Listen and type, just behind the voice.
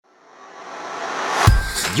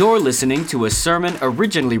You're listening to a sermon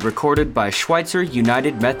originally recorded by Schweitzer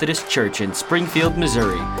United Methodist Church in Springfield,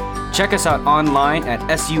 Missouri. Check us out online at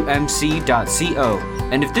sumc.co.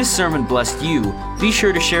 And if this sermon blessed you, be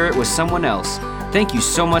sure to share it with someone else. Thank you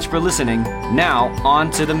so much for listening. Now,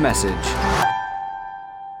 on to the message.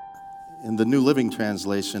 In the New Living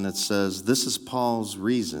Translation, it says, "This is Paul's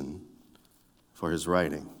reason for his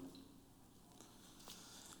writing.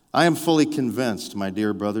 I am fully convinced, my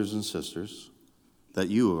dear brothers and sisters, that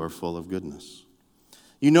you are full of goodness.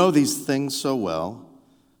 You know these things so well,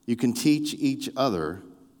 you can teach each other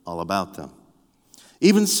all about them.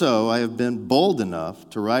 Even so, I have been bold enough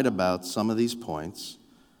to write about some of these points,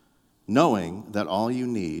 knowing that all you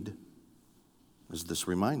need is this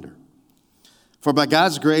reminder. For by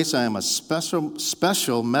God's grace, I am a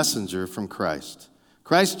special messenger from Christ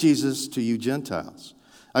Jesus to you Gentiles.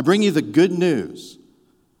 I bring you the good news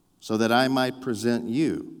so that I might present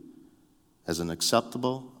you as an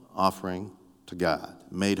acceptable offering to God,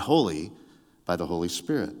 made holy by the Holy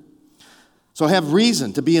Spirit. So I have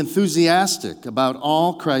reason to be enthusiastic about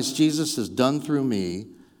all Christ Jesus has done through me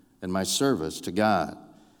in my service to God.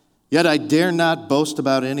 Yet I dare not boast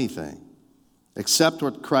about anything except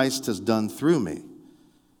what Christ has done through me,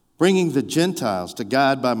 bringing the Gentiles to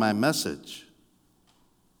God by my message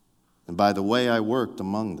and by the way I worked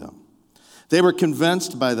among them. They were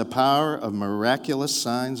convinced by the power of miraculous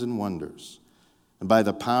signs and wonders, and by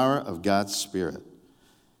the power of God's Spirit.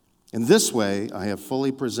 In this way, I have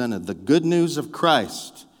fully presented the good news of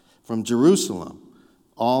Christ from Jerusalem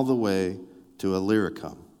all the way to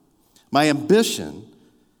Illyricum. My ambition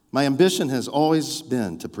has always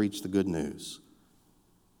been to preach the good news,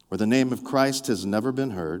 where the name of Christ has never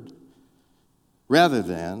been heard, rather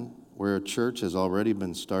than where a church has already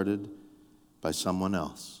been started by someone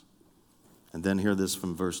else." And then hear this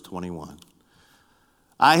from verse 21.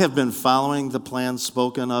 "I have been following the plan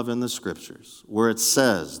spoken of in the Scriptures, where it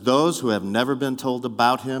says, 'Those who have never been told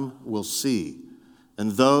about him will see,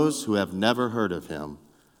 and those who have never heard of him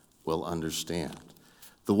will understand.'"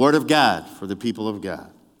 The word of God for the people of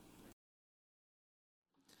God.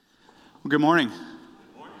 Well, good morning.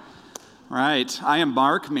 All right, I am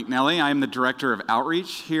Mark McKnelly. I am the Director of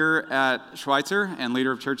Outreach here at Schweitzer and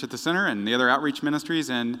leader of Church at the Center and the other outreach ministries.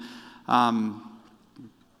 And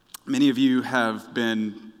many of you have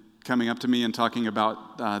been coming up to me and talking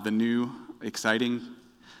about the new, exciting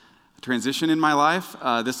transition in my life.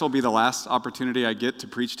 This will be the last opportunity I get to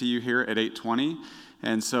preach to you here at 820.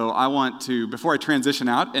 And so I want to, before I transition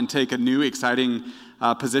out and take a new, exciting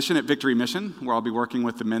position at Victory Mission, where I'll be working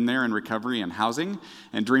with the men there in recovery and housing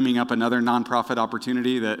and dreaming up another nonprofit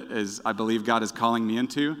opportunity that is, I believe God is calling me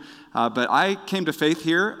into. But I came to faith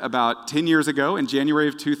here about 10 years ago in January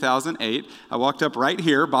of 2008. I walked up right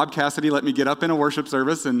here. Bob Cassidy let me get up in a worship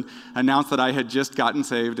service and announce that I had just gotten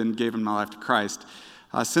saved and given my life to Christ.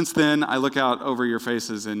 Since then, I look out over your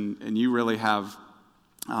faces and you really have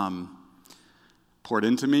poured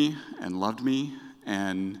into me and loved me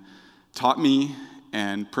and taught me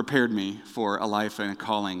and prepared me for a life and a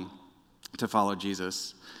calling to follow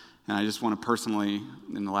Jesus. And I just want to personally,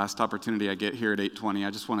 in the last opportunity I get here at 820, I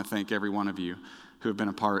just want to thank every one of you who have been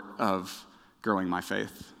a part of growing my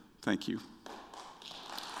faith. Thank you.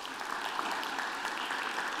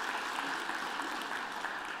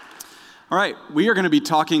 All right, we are going to be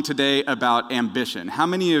talking today about ambition. How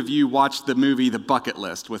many of you watched the movie The Bucket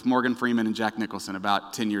List with Morgan Freeman and Jack Nicholson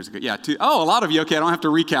about 10 years ago? Yeah, a lot of you. Okay, I don't have to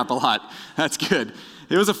recap a lot. That's good.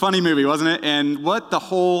 It was a funny movie, wasn't it? And what the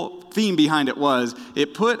whole theme behind it was,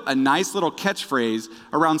 it put a nice little catchphrase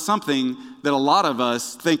around something that a lot of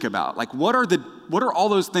us think about. Like, what are all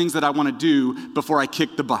those things that I want to do before I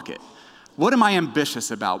kick the bucket? What am I ambitious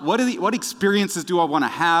about? What experiences do I want to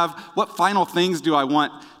have? What final things do I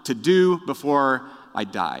want to do before I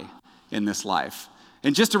die in this life?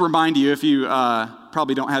 And just to remind you, if you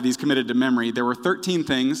probably don't have these committed to memory, there were 13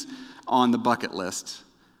 things on the bucket list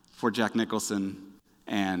for Jack Nicholson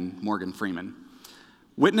and Morgan Freeman.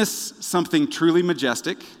 Witness something truly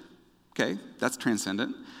majestic. Okay, that's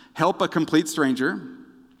transcendent. Help a complete stranger.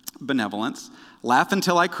 Benevolence. Laugh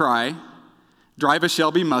until I cry. Drive a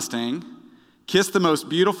Shelby Mustang. Kiss the most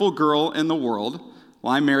beautiful girl in the world.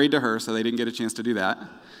 Well, I'm married to her, so they didn't get a chance to do that.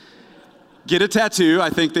 Get a tattoo. I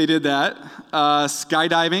think they did that.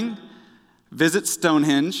 Skydiving. Visit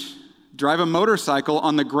Stonehenge. Drive a motorcycle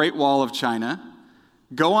on the Great Wall of China.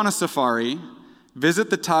 Go on a safari. Visit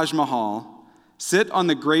the Taj Mahal. Sit on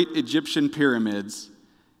the great Egyptian pyramids.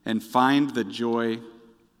 And find the joy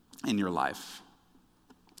in your life.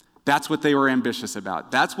 That's what they were ambitious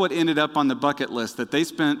about. That's what ended up on the bucket list that they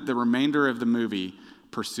spent the remainder of the movie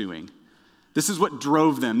pursuing. This is what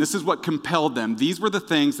drove them. This is what compelled them. These were the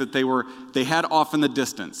things that they had off in the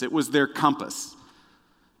distance. It was their compass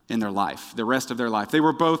in their life, the rest of their life. They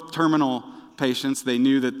were both terminal patients. They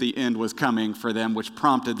knew that the end was coming for them, which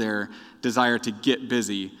prompted their desire to get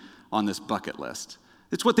busy on this bucket list.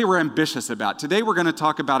 It's what they were ambitious about. Today we're going to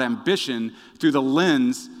talk about ambition through the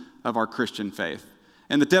lens of our Christian faith.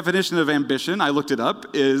 And the definition of ambition, I looked it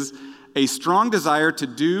up, is a strong desire to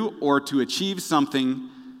do or to achieve something,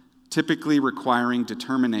 typically requiring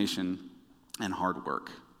determination and hard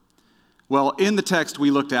work. Well, in the text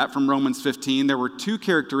we looked at from Romans 15, there were two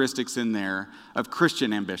characteristics in there of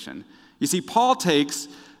Christian ambition. You see, Paul takes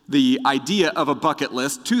the idea of a bucket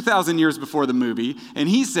list 2,000 years before the movie, and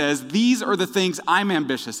he says, these are the things I'm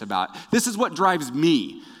ambitious about. This is what drives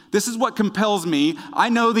me. This is what compels me. I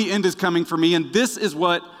know the end is coming for me, and this is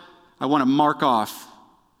what I want to mark off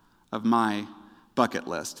of my bucket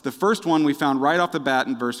list. The first one we found right off the bat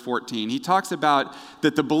in verse 14. He talks about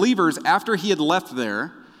that the believers, after he had left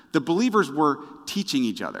there, the believers were teaching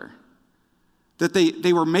each other. That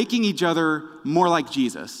they were making each other more like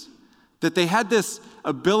Jesus. That they had this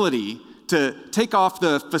ability to take off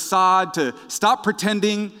the facade, to stop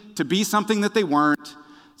pretending to be something that they weren't.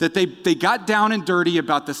 That they got down and dirty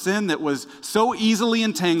about the sin that was so easily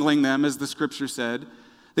entangling them, as the scripture said.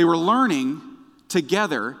 They were learning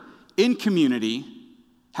together in community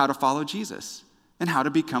how to follow Jesus and how to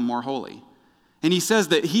become more holy. And he says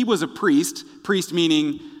that he was a priest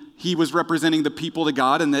meaning he was representing the people to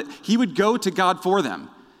God, and that he would go to God for them.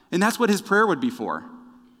 And that's what his prayer would be for.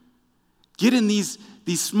 Get in these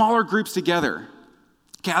smaller groups together,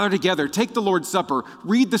 gather together, take the Lord's Supper,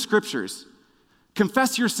 read the scriptures,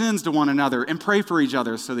 confess your sins to one another, and pray for each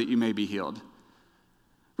other so that you may be healed.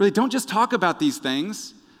 Really, don't just talk about these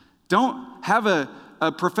things. Don't have a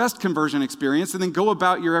professed conversion experience and then go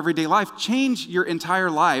about your everyday life. Change your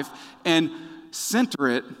entire life and center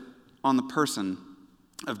it on the person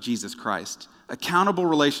of Jesus Christ. Accountable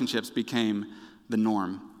relationships became the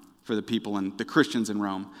norm for the people and the Christians in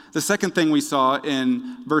Rome. The second thing we saw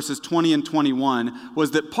in verses 20 and 21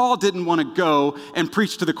 was that Paul didn't want to go and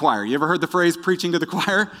preach to the choir. You ever heard the phrase preaching to the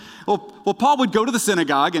choir? Well, Paul would go to the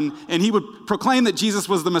synagogue and he would proclaim that Jesus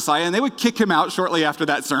was the Messiah, and they would kick him out shortly after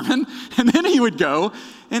that sermon. And then he would go,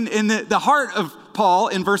 and the heart of Paul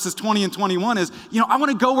in verses 20 and 21 is, I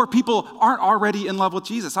want to go where people aren't already in love with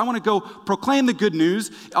Jesus. I want to go proclaim the good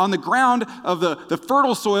news on the ground of the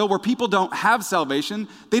fertile soil where people don't have salvation.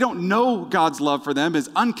 They don't know God's love for them is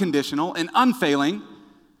unconditional and unfailing.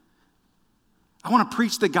 I want to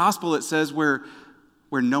preach the gospel, it says, where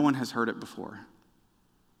no one has heard it before.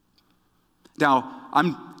 Now,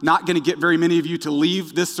 I'm not going to get very many of you to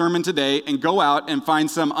leave this sermon today and go out and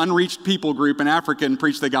find some unreached people group in Africa and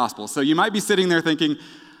preach the gospel. So you might be sitting there thinking,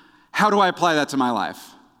 how do I apply that to my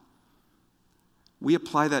life? We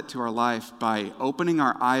apply that to our life by opening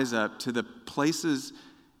our eyes up to the places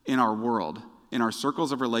in our world, in our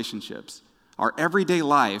circles of relationships, our everyday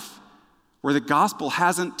life, where the gospel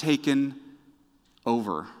hasn't taken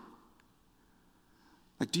over.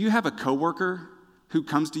 Like, do you have a coworker who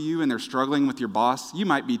comes to you and they're struggling with your boss? You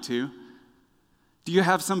might be too. Do you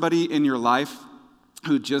have somebody in your life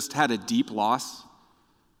who just had a deep loss?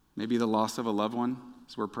 Maybe the loss of a loved one,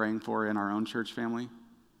 as we're praying for in our own church family.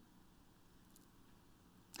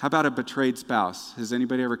 How about a betrayed spouse? Has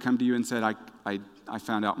anybody ever come to you and said, I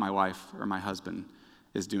found out my wife or my husband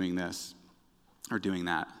is doing this or doing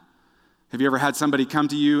that? Have you ever had somebody come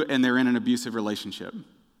to you and they're in an abusive relationship?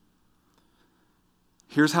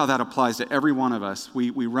 Here's how that applies to every one of us. We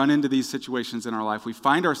run into these situations in our life. We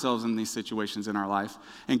find ourselves in these situations in our life.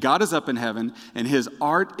 And God is up in heaven, and his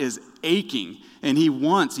heart is aching. And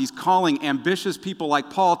he's calling ambitious people like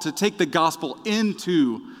Paul to take the gospel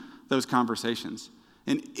into those conversations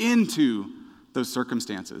and into those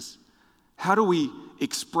circumstances. How do we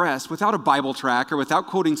express, without a Bible track or without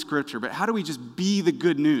quoting scripture, but how do we just be the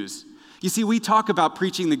good news? You see, we talk about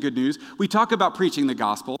preaching the good news. We talk about preaching the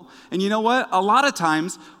gospel. And you know what? A lot of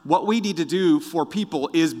times, what we need to do for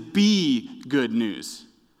people is be good news.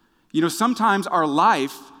 Sometimes our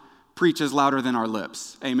life preaches louder than our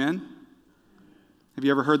lips. Amen? Have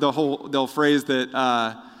you ever heard the phrase that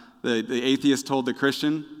the atheist told the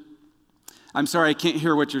Christian? I'm sorry, I can't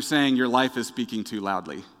hear what you're saying. Your life is speaking too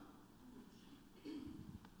loudly.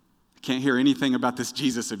 I can't hear anything about this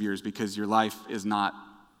Jesus of yours because your life is not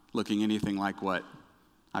looking anything like what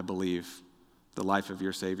I believe the life of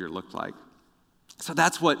your Savior looked like. So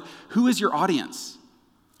who is your audience?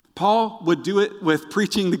 Paul would do it with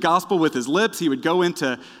preaching the gospel with his lips. He would go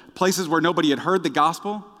into places where nobody had heard the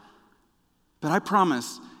gospel. But I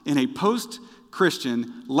promise, in a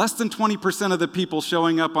Christian, less than 20% of the people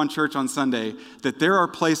showing up on church on Sunday, that there are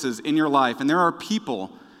places in your life and there are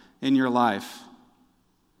people in your life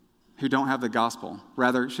who don't have the gospel.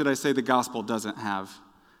 Rather, should I say the gospel doesn't have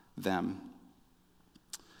them.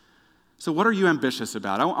 So what are you ambitious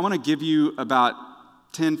about? I want to give you about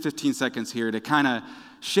 10, 15 seconds here to kind of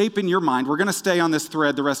shape in your mind. We're going to stay on this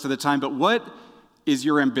thread the rest of the time, but what is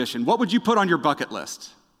your ambition? What would you put on your bucket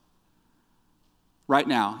list right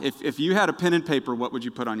now? If you had a pen and paper, what would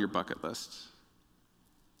you put on your bucket list?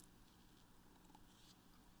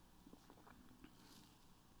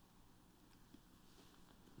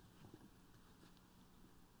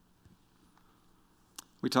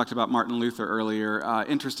 We talked about Martin Luther earlier.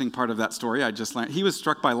 Interesting part of that story I just learned. He was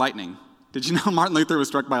struck by lightning. Did you know Martin Luther was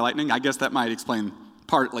struck by lightning? I guess that might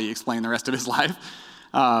partly explain the rest of his life.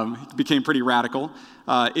 He became pretty radical.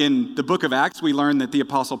 In the book of Acts, we learn that the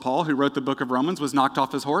Apostle Paul, who wrote the book of Romans, was knocked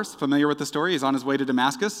off his horse. Familiar with the story? He's on his way to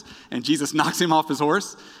Damascus, and Jesus knocks him off his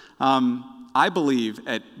horse. I believe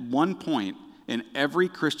at one point in every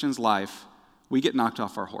Christian's life, we get knocked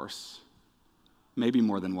off our horse. Maybe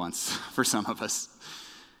more than once for some of us.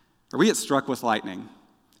 Or we get struck with lightning.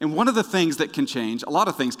 And one of the things that can change, a lot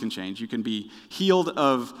of things can change. You can be healed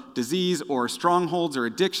of disease or strongholds or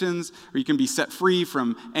addictions, or you can be set free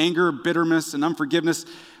from anger, bitterness, and unforgiveness.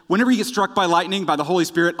 Whenever you get struck by lightning, by the Holy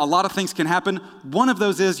Spirit, a lot of things can happen. One of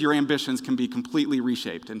those is your ambitions can be completely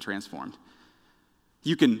reshaped and transformed.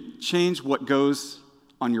 You can change what goes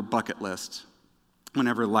on your bucket list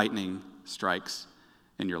whenever lightning strikes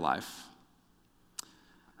in your life.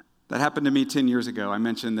 That happened to me 10 years ago. I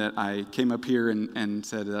mentioned that I came up here and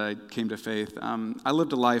said that I came to faith. I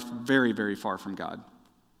lived a life very, very far from God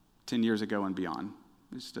 10 years ago and beyond.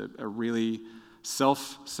 Just a really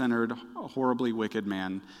self-centered, horribly wicked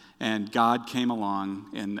man. And God came along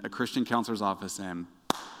in a Christian counselor's office and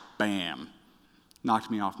bam, knocked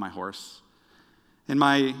me off my horse. And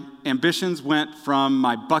my ambitions went from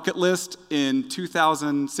my bucket list in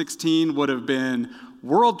 2016 would have been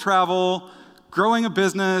world travel, growing a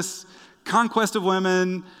business, conquest of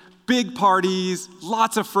women, big parties,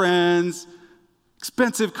 lots of friends,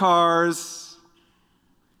 expensive cars,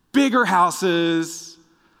 bigger houses,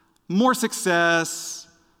 more success,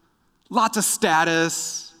 lots of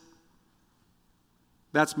status.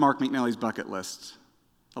 That's Mark McKnelly's bucket list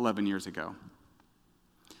 11 years ago.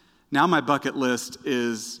 Now my bucket list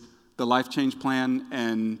is the life change plan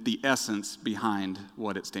and the essence behind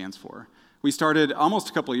what it stands for. We started almost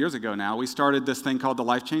a couple of years ago now. We started this thing called the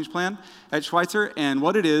Life Change Plan at Schweitzer, and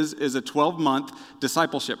what it is a 12-month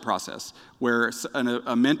discipleship process where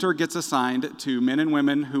a mentor gets assigned to men and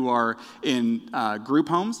women who are in group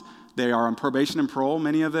homes. They are on probation and parole,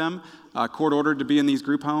 many of them, court-ordered to be in these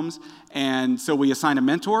group homes. And so we assign a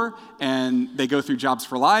mentor, and they go through Jobs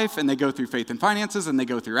for Life, and they go through Faith and Finances, and they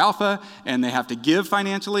go through Alpha, and they have to give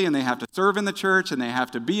financially, and they have to serve in the church, and they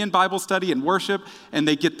have to be in Bible study and worship, and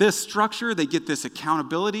they get this structure, they get this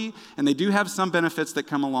accountability, and they do have some benefits that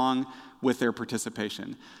come along with their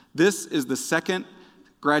participation. This is the second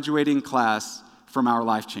graduating class from our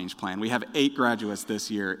Life Change Plan. We have 8 graduates this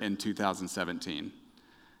year in 2017.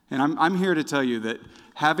 And I'm here to tell you that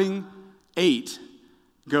having 8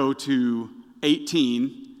 go to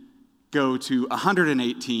 18, go to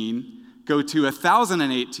 118, go to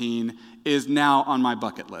 1,018 is now on my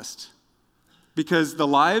bucket list. Because the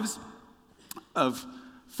lives of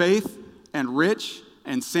Faith and Rich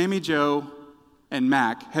and Sammy Joe and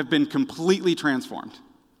Mac have been completely transformed.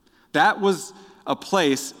 That was a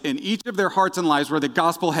place in each of their hearts and lives where the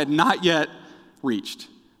gospel had not yet reached.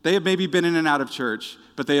 They had maybe been in and out of church,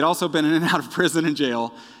 but they had also been in and out of prison and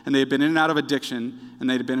jail, and they had been in and out of addiction, and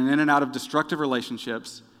they had been in and out of destructive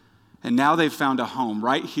relationships, and now they've found a home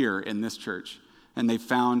right here in this church, and they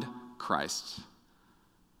found Christ.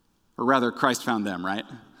 Or rather, Christ found them, right?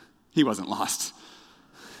 He wasn't lost.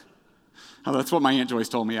 Oh, that's what my Aunt Joyce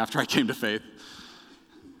told me after I came to faith.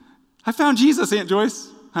 I found Jesus, Aunt Joyce.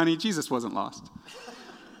 Honey, Jesus wasn't lost.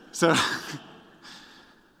 So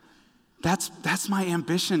that's my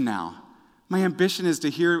ambition now. My ambition is to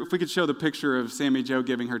hear, if we could show the picture of Sammy Jo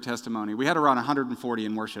giving her testimony. We had around 140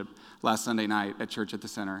 in worship last Sunday night at church at the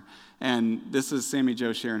center. And this is Sammy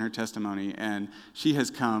Jo sharing her testimony, and she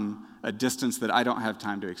has come a distance that I don't have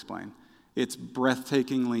time to explain. It's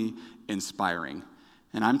breathtakingly inspiring.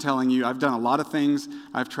 And I'm telling you, I've done a lot of things.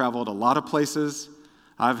 I've traveled a lot of places.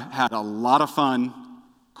 I've had a lot of fun,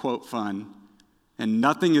 quote fun. And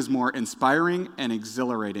nothing is more inspiring and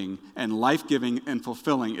exhilarating and life-giving and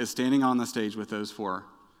fulfilling as standing on the stage with those 4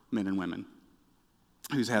 men and women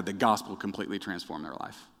who's had the gospel completely transform their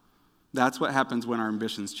life. That's what happens when our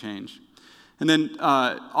ambitions change. And then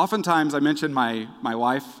oftentimes I mentioned my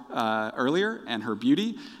wife earlier and her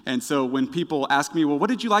beauty. And so when people ask me, well, what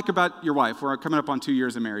did you like about your wife? We're coming up on 2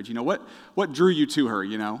 years of marriage. What drew you to her,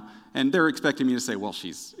 And they're expecting me to say, well,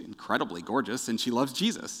 she's incredibly gorgeous and she loves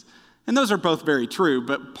Jesus. And those are both very true.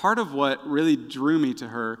 But part of what really drew me to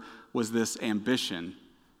her was this ambition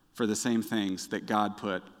for the same things that God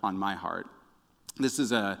put on my heart. This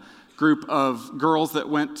is a group of girls that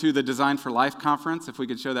went to the Design for Life conference, if we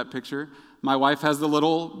could show that picture. My wife has the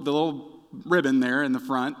little ribbon there in the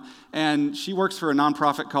front, and she works for a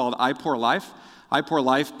nonprofit called I Pour Life. I Pour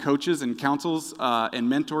Life coaches and counsels and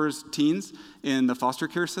mentors teens in the foster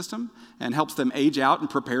care system and helps them age out and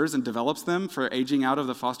prepares and develops them for aging out of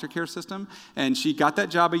the foster care system. And she got that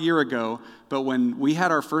job a year ago, but when we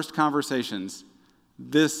had our first conversations,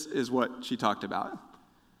 this is what she talked about.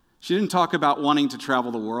 She didn't talk about wanting to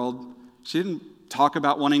travel the world. She didn't talk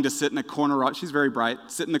about wanting to sit in a corner, she's very bright,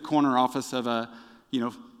 sit in the corner office of a,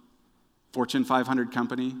 Fortune 500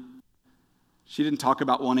 company. She didn't talk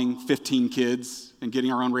about wanting 15 kids and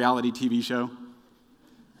getting our own reality TV show,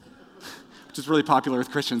 which is really popular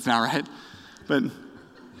with Christians now, right? But,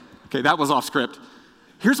 okay, that was off script.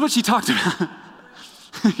 Here's what she talked about.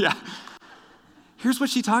 Yeah. Here's what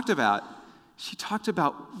she talked about. She talked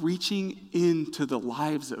about reaching into the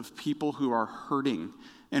lives of people who are hurting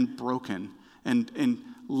and broken and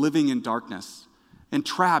living in darkness and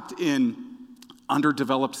trapped in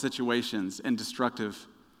underdeveloped situations and destructive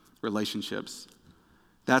relationships.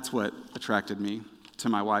 That's what attracted me to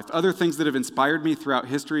my wife. Other things that have inspired me throughout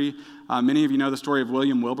history, many of you know the story of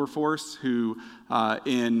William Wilberforce, who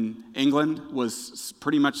in England was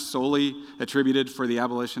pretty much solely attributed for the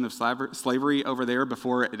abolition of slavery over there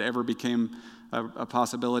before it ever became a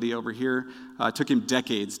possibility over here. It took him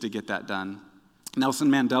decades to get that done. Nelson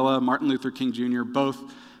Mandela, Martin Luther King Jr., both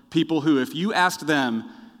people who, if you asked them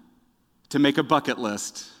to make a bucket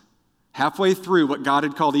list halfway through what God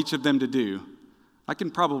had called each of them to do, I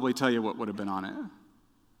can probably tell you what would have been on it.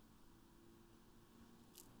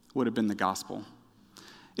 Would have been the gospel.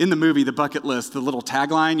 In the movie, The Bucket List, the little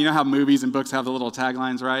tagline, you know how movies and books have the little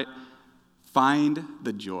taglines, right? Find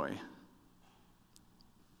the joy.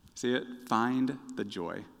 See it? Find the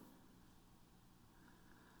joy.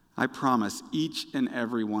 I promise each and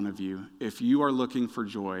every one of you, if you are looking for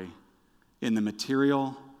joy in the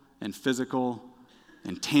material and physical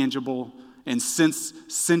and tangible and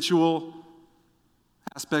sensual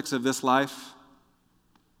aspects of this life,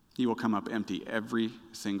 you will come up empty every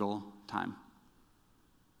single time.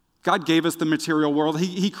 God gave us the material world.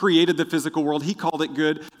 He created the physical world. He called it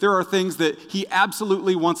good. There are things that He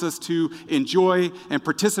absolutely wants us to enjoy and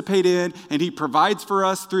participate in, and He provides for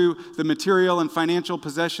us through the material and financial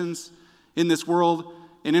possessions in this world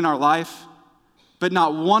and in our life. But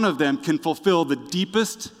not one of them can fulfill the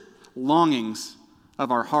deepest longings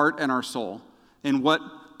of our heart and our soul. And what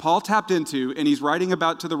Paul tapped into, and he's writing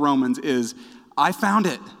about to the Romans, is, I found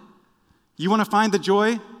it. You want to find the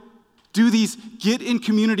joy? Do these, get in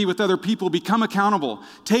community with other people, become accountable.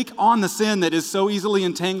 Take on the sin that is so easily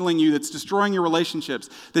entangling you, that's destroying your relationships,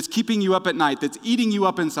 that's keeping you up at night, that's eating you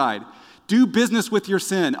up inside. Do business with your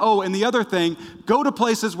sin. Oh, and the other thing, go to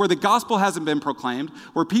places where the gospel hasn't been proclaimed,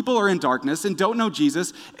 where people are in darkness and don't know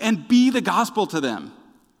Jesus, and be the gospel to them.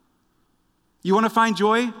 You want to find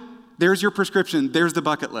joy? There's your prescription. There's the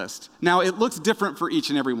bucket list. Now, it looks different for each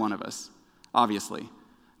and every one of us, obviously.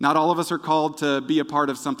 Not all of us are called to be a part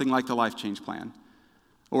of something like the Life Change Plan,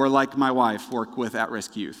 or like my wife, work with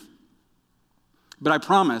at-risk youth. But I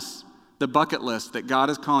promise the bucket list that God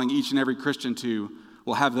is calling each and every Christian to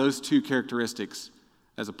will have those two characteristics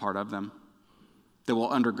as a part of them, that will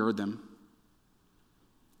undergird them,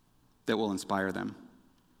 that will inspire them.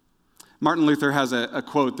 Martin Luther has a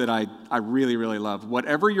quote that I really, really love.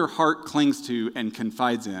 Whatever your heart clings to and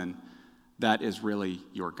confides in, that is really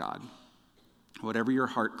your God. Whatever your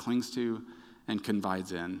heart clings to and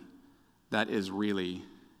confides in, that is really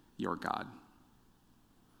your God.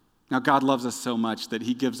 Now, God loves us so much that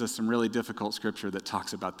He gives us some really difficult scripture that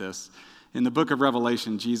talks about this. In the book of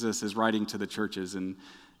Revelation, Jesus is writing to the churches, and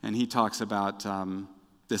He talks about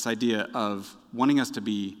this idea of wanting us to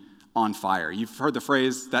be on fire. You've heard the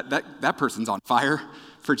phrase, that person's on fire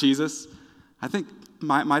for Jesus. I think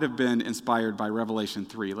might have been inspired by Revelation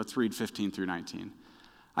 3. Let's read 15 through 19.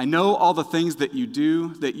 I know all the things that you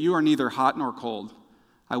do, that you are neither hot nor cold.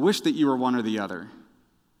 I wish that you were one or the other.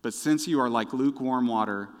 But since you are like lukewarm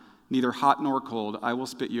water, neither hot nor cold, I will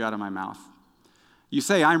spit you out of my mouth. You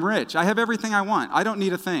say, I'm rich. I have everything I want. I don't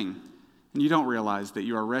need a thing. And you don't realize that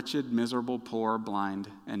you are wretched, miserable, poor, blind,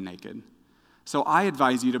 and naked. So I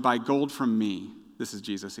advise you to buy gold from me. This is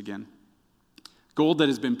Jesus again. gold that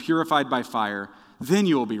has been purified by fire, then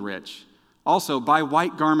you will be rich. Also, buy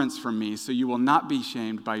white garments from me, so you will not be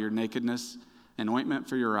shamed by your nakedness, and ointment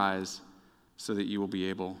for your eyes, so that you will be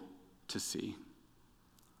able to see.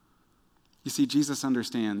 You see, Jesus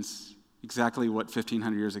understands exactly what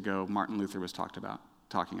 1,500 years ago Martin Luther was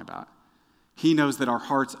talking about. He knows that our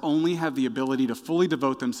hearts only have the ability to fully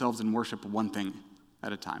devote themselves and worship one thing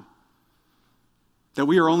at a time. That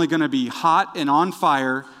we are only going to be hot and on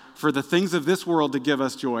fire for the things of this world to give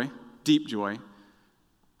us joy, deep joy,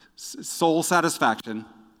 soul satisfaction,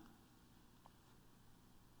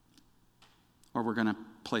 or we're going to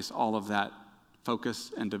place all of that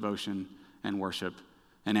focus and devotion and worship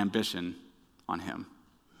and ambition on him.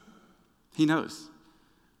 He knows.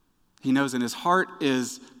 He knows, and his heart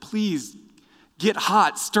is, please get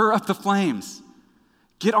hot, stir up the flames.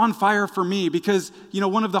 Get on fire for me, because,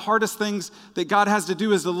 one of the hardest things that God has to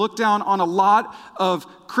do is to look down on a lot of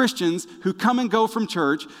Christians who come and go from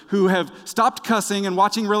church, who have stopped cussing and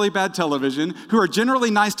watching really bad television, who are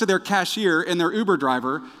generally nice to their cashier and their Uber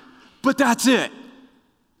driver, but that's it.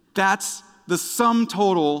 That's the sum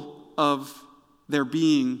total of their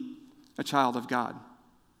being a child of God.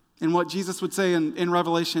 And what Jesus would say in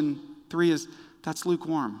Revelation 3 is, that's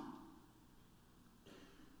lukewarm.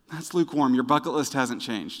 That's lukewarm. Your bucket list hasn't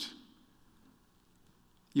changed.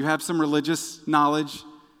 You have some religious knowledge,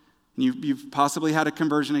 and you've possibly had a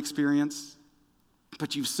conversion experience,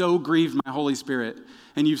 but you've so grieved my Holy Spirit,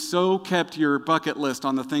 and you've so kept your bucket list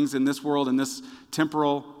on the things in this world, in this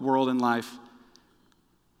temporal world and life,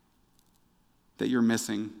 that you're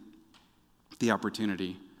missing the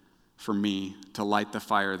opportunity for me to light the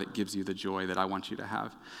fire that gives you the joy that I want you to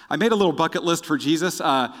have. I made a little bucket list for Jesus.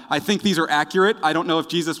 I think these are accurate. I don't know if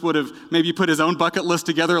Jesus would have maybe put his own bucket list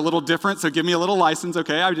together a little different, so give me a little license,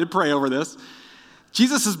 okay? I did pray over this.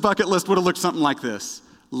 Jesus' bucket list would have looked something like this: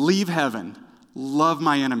 leave heaven, love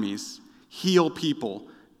my enemies, heal people,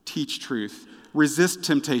 teach truth, resist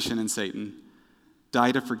temptation and Satan,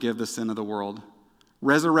 die to forgive the sin of the world,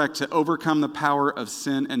 resurrect to overcome the power of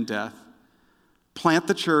sin and death, plant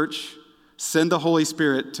the church, send the Holy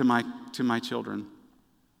Spirit to my children,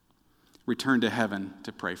 return to heaven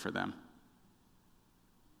to pray for them.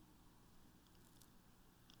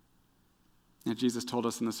 And Jesus told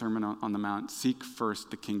us in the Sermon on the Mount, seek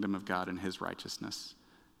first the kingdom of God and his righteousness,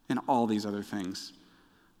 and all these other things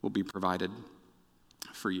will be provided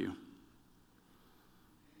for you.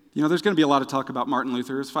 There's going to be a lot of talk about Martin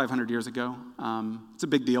Luther. It was 500 years ago. It's a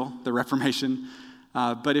big deal, the Reformation.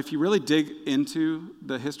 But if you really dig into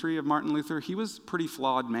the history of Martin Luther, he was a pretty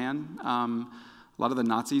flawed man. A lot of the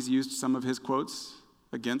Nazis used some of his quotes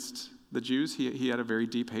against the Jews. He had a very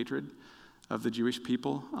deep hatred of the Jewish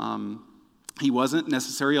people. He wasn't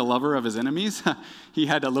necessarily a lover of his enemies. He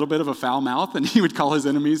had a little bit of a foul mouth, and he would call his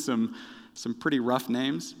enemies some pretty rough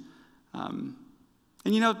names. And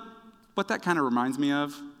what that kind of reminds me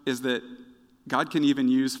of is that God can even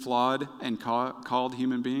use flawed and called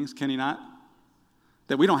human beings, can he not?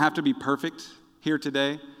 That we don't have to be perfect here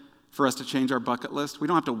today for us to change our bucket list. We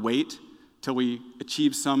don't have to wait till we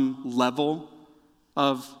achieve some level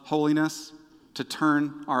of holiness to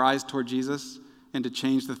turn our eyes toward Jesus and to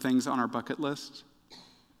change the things on our bucket list.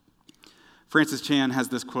 Francis Chan has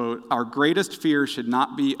this quote: our greatest fear should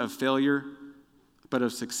not be of failure, but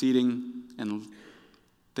of succeeding in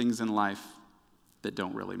things in life that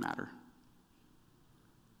don't really matter.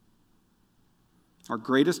 Our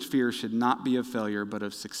greatest fear should not be of failure, but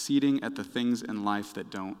of succeeding at the things in life that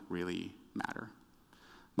don't really matter.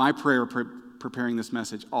 My prayer preparing this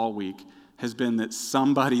message all week has been that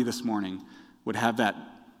somebody this morning would have that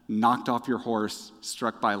knocked off your horse,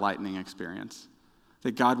 struck by lightning experience.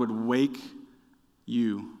 That God would wake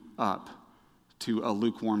you up to a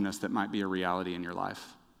lukewarmness that might be a reality in your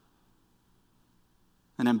life.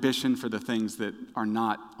 An ambition for the things that are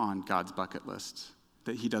not on God's bucket list,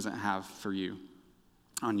 that he doesn't have for you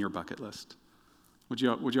on your bucket list. Would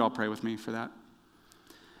you all pray with me for that?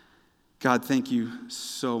 God, thank you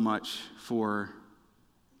so much for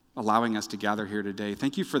allowing us to gather here today.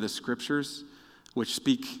 Thank you for the scriptures which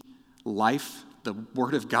speak life. The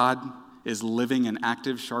word of God is living and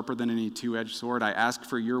active, sharper than any two-edged sword. I ask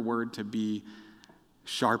for your word to be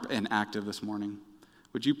sharp and active this morning.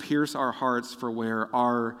 Would you pierce our hearts for where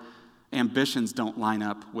our ambitions don't line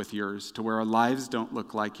up with yours, to where our lives don't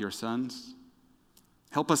look like your son's?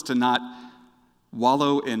 Help us to not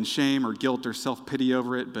wallow in shame or guilt or self-pity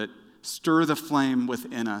over it, but stir the flame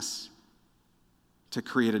within us to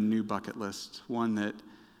create a new bucket list, one that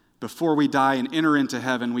before we die and enter into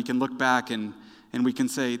heaven, we can look back and we can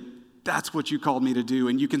say, that's what you called me to do.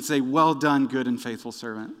 And you can say, well done, good and faithful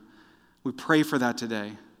servant. We pray for that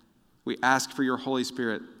today. We ask for your Holy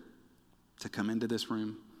Spirit to come into this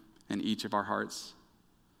room and each of our hearts,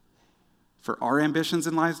 for our ambitions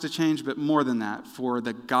and lives to change, but more than that, for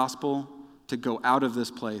the gospel to go out of this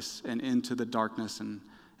place and into the darkness and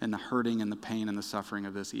the hurting and the pain and the suffering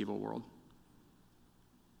of this evil world.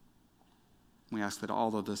 We ask that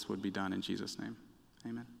all of this would be done in Jesus' name.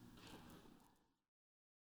 Amen.